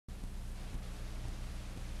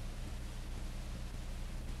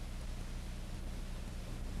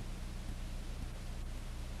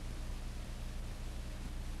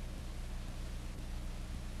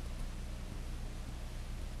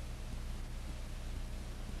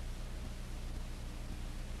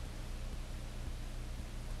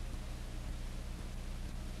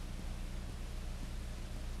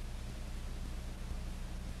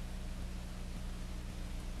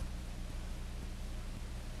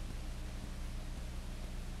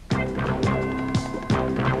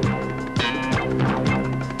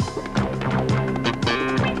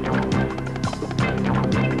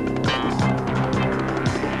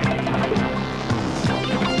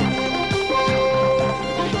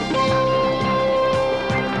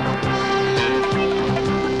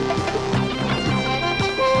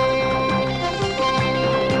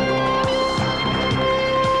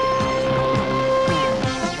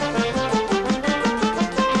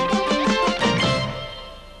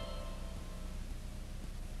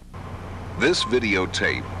This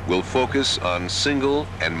videotape will focus on single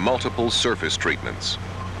and multiple surface treatments.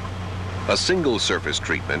 A single surface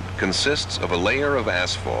treatment consists of a layer of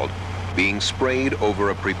asphalt being sprayed over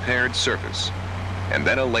a prepared surface, and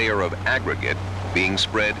then a layer of aggregate being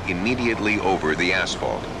spread immediately over the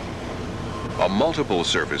asphalt. A multiple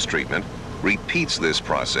surface treatment repeats this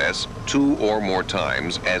process 2 or more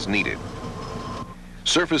times as needed.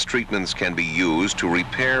 Surface treatments can be used to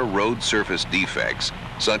repair road surface defects,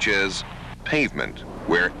 such as pavement,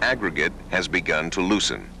 where aggregate has begun to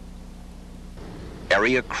loosen,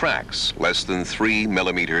 area cracks less than 3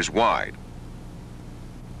 millimeters wide,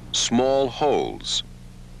 small holes,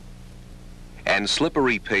 and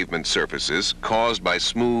slippery pavement surfaces caused by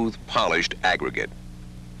smooth, polished aggregate.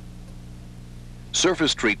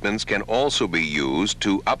 Surface treatments can also be used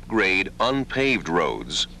to upgrade unpaved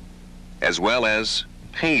roads, as well as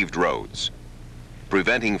paved roads,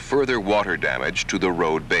 preventing further water damage to the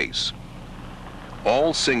road base.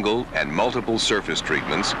 All single and multiple surface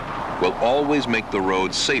treatments will always make the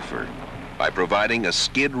road safer by providing a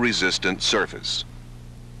skid-resistant surface.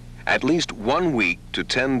 At least 1 week to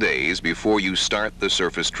 10 days before you start the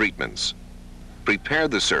surface treatments, prepare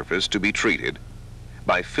the surface to be treated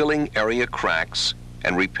by filling area cracks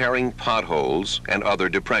and repairing potholes and other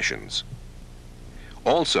depressions.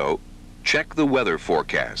 Also, check the weather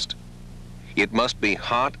forecast. It must be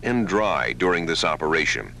hot and dry during this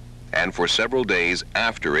operation and for several days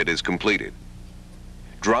after it is completed.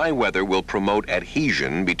 Dry weather will promote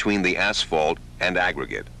adhesion between the asphalt and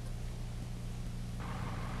aggregate.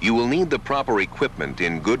 You will need the proper equipment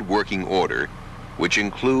in good working order, which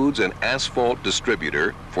includes an asphalt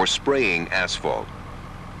distributor for spraying asphalt.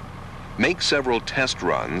 Make several test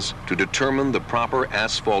runs to determine the proper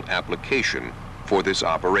asphalt application for this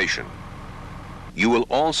operation. You will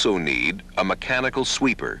also need a mechanical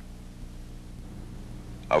sweeper,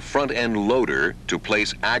 a front-end loader to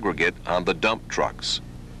place aggregate on the dump trucks,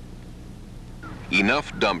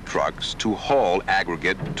 enough dump trucks to haul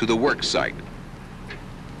aggregate to the work site,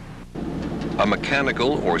 a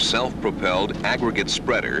mechanical or self-propelled aggregate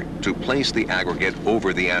spreader to place the aggregate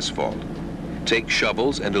over the asphalt. Take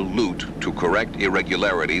shovels and a lute to correct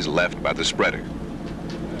irregularities left by the spreader,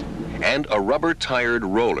 and a rubber-tired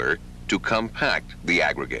roller to compact the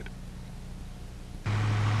aggregate.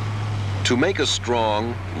 To make a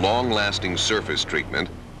strong, long-lasting surface treatment,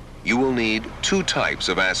 you will need 2 types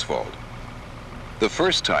of asphalt. The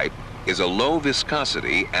first type is a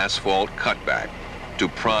low-viscosity asphalt cutback to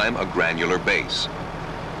prime a granular base.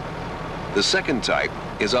 The second type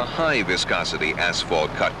is a high-viscosity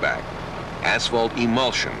asphalt cutback, asphalt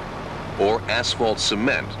emulsion, or asphalt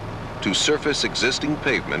cement to surface existing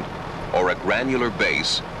pavement or a granular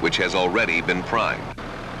base which has already been primed.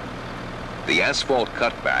 The asphalt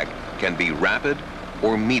cutback can be rapid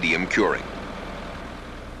or medium curing.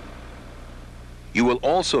 You will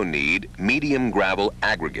also need medium gravel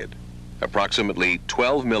aggregate, approximately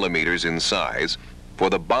 12 millimeters in size, for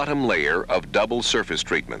the bottom layer of double surface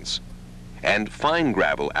treatments, and fine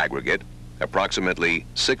gravel aggregate, approximately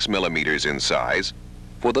 6 millimeters in size,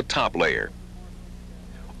 for the top layer.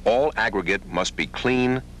 All aggregate must be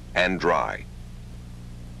clean and dry.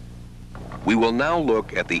 We will now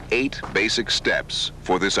look at the 8 basic steps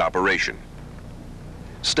for this operation.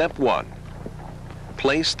 Step 1.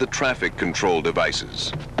 Place the traffic control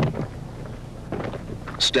devices.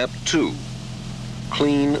 Step 2.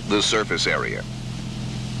 Clean the surface area.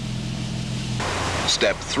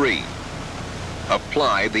 Step 3.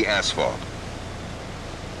 Apply the asphalt.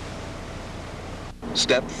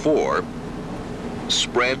 Step 4.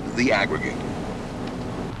 Spread the aggregate.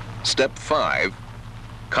 Step 5.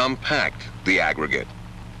 Compact the aggregate.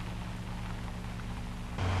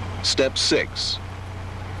 Step 6.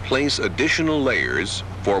 Place additional layers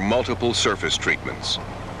for multiple surface treatments.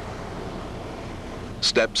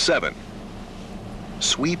 Step 7.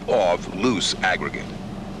 Sweep off loose aggregate.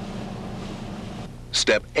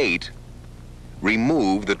 Step 8.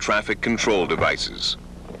 Remove the traffic control devices.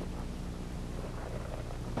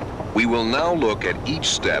 We will now look at each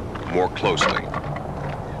step more closely.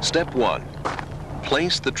 Step 1.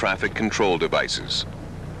 Place the traffic control devices.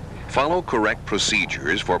 Follow correct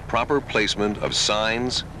procedures for proper placement of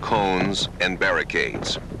signs, cones, and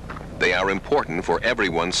barricades. They are important for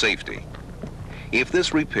everyone's safety. If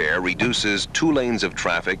this repair reduces 2 lanes of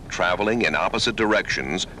traffic traveling in opposite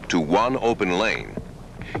directions to 1 open lane,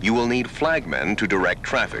 you will need flagmen to direct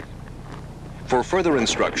traffic. For further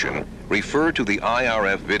instruction, refer to the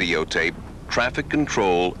IRF videotape, Traffic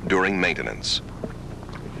Control During Maintenance.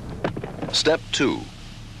 Step 2.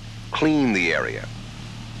 Clean the area.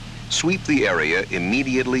 Sweep the area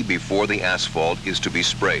immediately before the asphalt is to be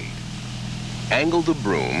sprayed. Angle the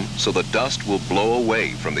broom so the dust will blow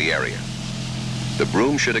away from the area. The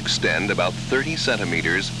broom should extend about 30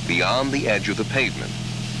 centimeters beyond the edge of the pavement.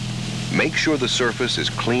 Make sure the surface is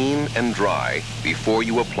clean and dry before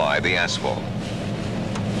you apply the asphalt.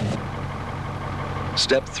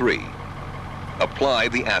 Step 3. Apply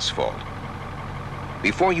the asphalt.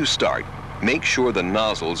 Before you start, make sure the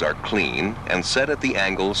nozzles are clean and set at the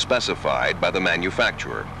angle specified by the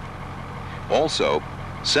manufacturer. Also,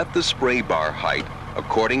 set the spray bar height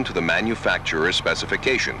according to the manufacturer's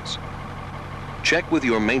specifications. Check with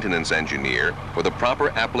your maintenance engineer for the proper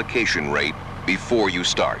application rate before you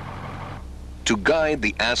start. To guide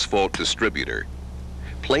the asphalt distributor,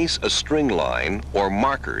 place a string line or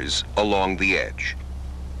markers along the edge.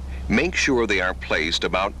 Make sure they are placed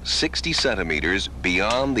about 60 centimeters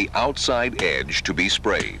beyond the outside edge to be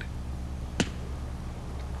sprayed.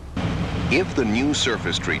 If the new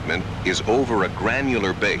surface treatment is over a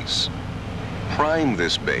granular base, prime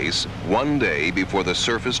this base 1 day before the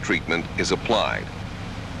surface treatment is applied.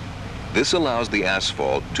 This allows the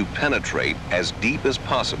asphalt to penetrate as deep as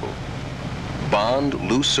possible, bond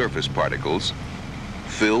loose surface particles,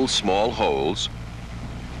 fill small holes,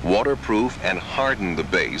 waterproof and harden the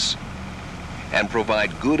base, and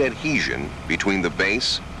provide good adhesion between the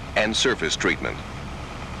base and surface treatment.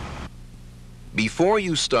 Before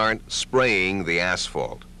you start spraying the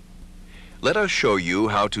asphalt, let us show you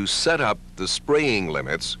how to set up the spraying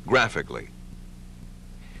limits graphically.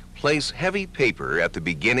 Place heavy paper at the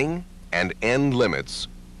beginning and end limits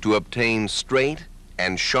to obtain straight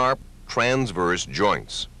and sharp transverse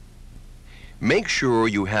joints. Make sure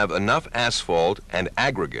you have enough asphalt and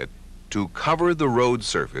aggregate to cover the road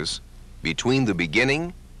surface between the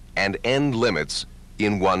beginning and end limits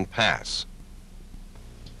in one pass.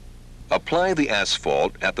 Apply the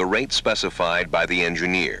asphalt at the rate specified by the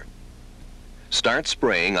engineer. Start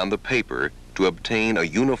spraying on the paper to obtain a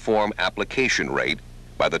uniform application rate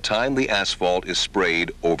by the time the asphalt is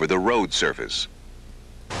sprayed over the road surface.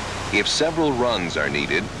 If several runs are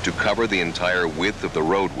needed to cover the entire width of the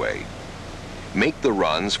roadway, make the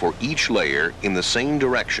runs for each layer in the same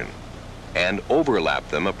direction and overlap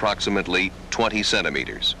them approximately 20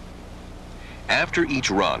 centimeters. After each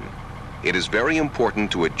run, it is very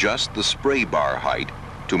important to adjust the spray bar height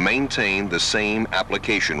to maintain the same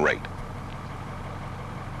application rate.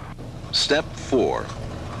 Step 4.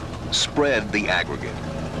 Spread the aggregate.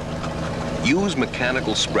 Use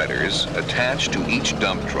mechanical spreaders attached to each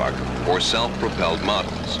dump truck or self-propelled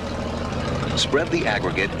models. Spread the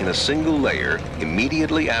aggregate in a single layer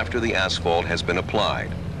immediately after the asphalt has been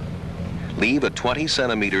applied. Leave a 20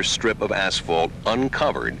 centimeter strip of asphalt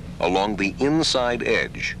uncovered along the inside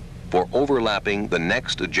edge for overlapping the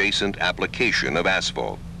next adjacent application of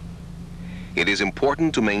asphalt. It is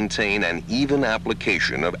important to maintain an even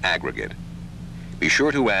application of aggregate. Be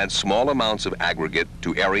sure to add small amounts of aggregate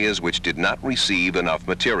to areas which did not receive enough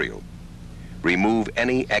material. Remove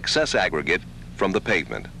any excess aggregate from the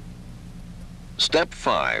pavement. Step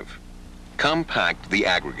 5. Compact the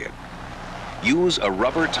aggregate. Use a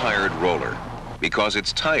rubber-tired roller because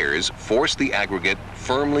its tires force the aggregate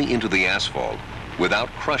firmly into the asphalt without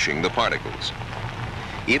crushing the particles.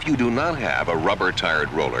 If you do not have a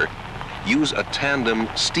rubber-tired roller, use a tandem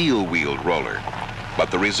steel-wheeled roller,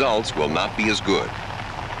 but the results will not be as good.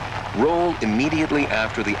 Roll immediately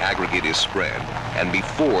after the aggregate is spread and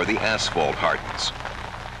before the asphalt hardens.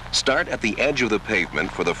 Start at the edge of the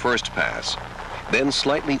pavement for the first pass, then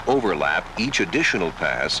slightly overlap each additional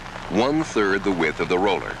pass 1/3 the width of the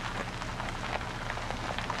roller.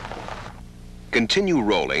 Continue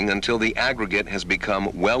rolling until the aggregate has become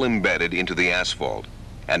well embedded into the asphalt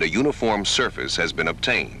and a uniform surface has been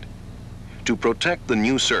obtained. To protect the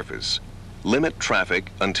new surface, limit traffic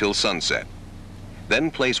until sunset.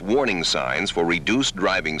 Then place warning signs for reduced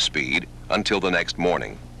driving speed until the next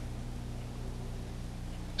morning.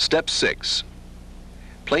 Step 6.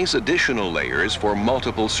 Place additional layers for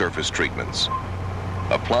multiple surface treatments.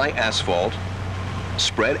 Apply asphalt,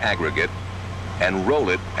 spread aggregate, and roll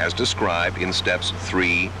it as described in steps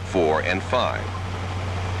 3, 4, and 5.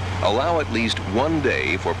 Allow at least 1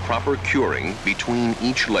 day for proper curing between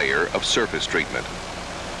each layer of surface treatment.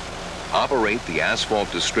 Operate the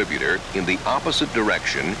asphalt distributor in the opposite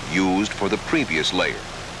direction used for the previous layer.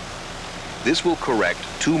 This will correct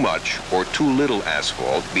too much or too little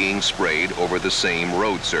asphalt being sprayed over the same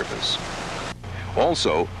road surface.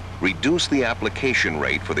 Also, reduce the application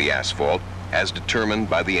rate for the asphalt as determined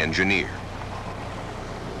by the engineer.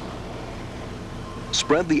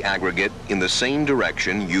 Spread the aggregate in the same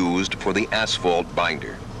direction used for the asphalt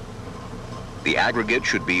binder. The aggregate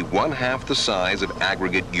should be 1/2 the size of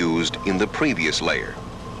aggregate used in the previous layer.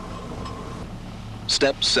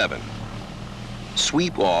 Step 7.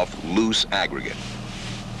 Sweep off loose aggregate.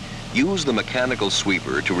 Use the mechanical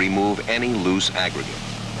sweeper to remove any loose aggregate.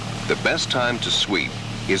 The best time to sweep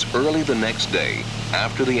is early the next day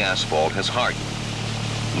after the asphalt has hardened.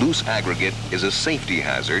 Loose aggregate is a safety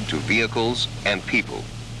hazard to vehicles and people.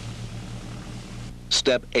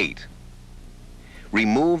 Step 8.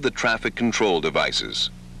 Remove the traffic control devices.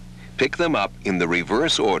 Pick them up in the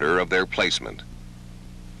reverse order of their placement.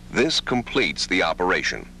 This completes the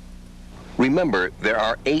operation. Remember, there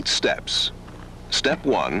are 8 steps. Step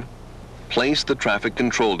 1. Place the traffic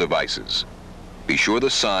control devices. Be sure the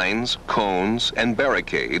signs, cones, and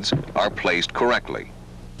barricades are placed correctly.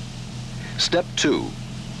 Step 2.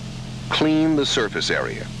 Clean the surface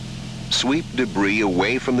area. Sweep debris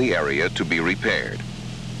away from the area to be repaired.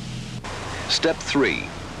 Step 3.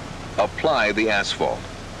 Apply the asphalt.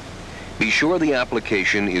 Be sure the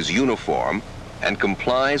application is uniform and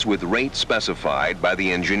complies with rate specified by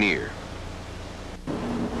the engineer.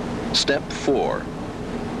 Step 4.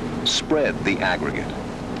 Spread the aggregate.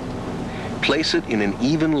 Place it in an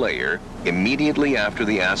even layer immediately after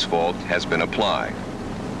the asphalt has been applied.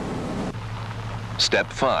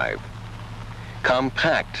 Step 5.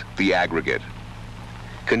 Compact the aggregate.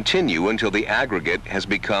 Continue until the aggregate has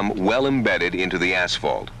become well embedded into the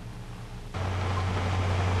asphalt.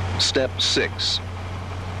 Step 6.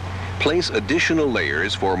 Place additional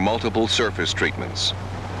layers for multiple surface treatments.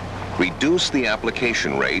 Reduce the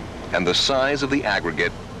application rate and the size of the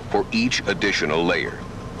aggregate for each additional layer.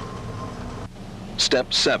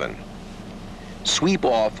 Step 7. Sweep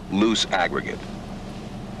off loose aggregate.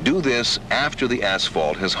 Do this after the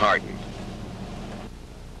asphalt has hardened.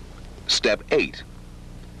 Step 8.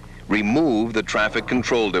 Remove the traffic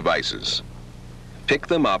control devices. Pick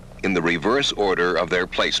them up in the reverse order of their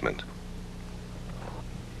placement.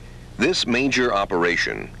 This major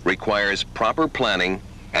operation requires proper planning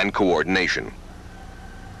and coordination.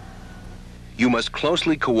 You must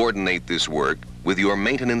closely coordinate this work with your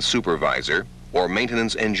maintenance supervisor or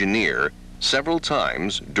maintenance engineer several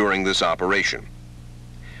times during this operation.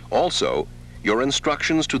 Also, your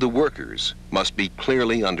instructions to the workers must be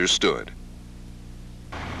clearly understood.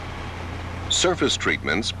 Surface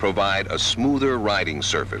treatments provide a smoother riding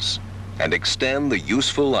surface and extend the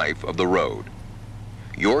useful life of the road.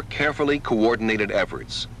 Your carefully coordinated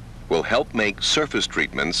efforts will help make surface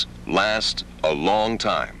treatments last a long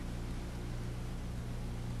time.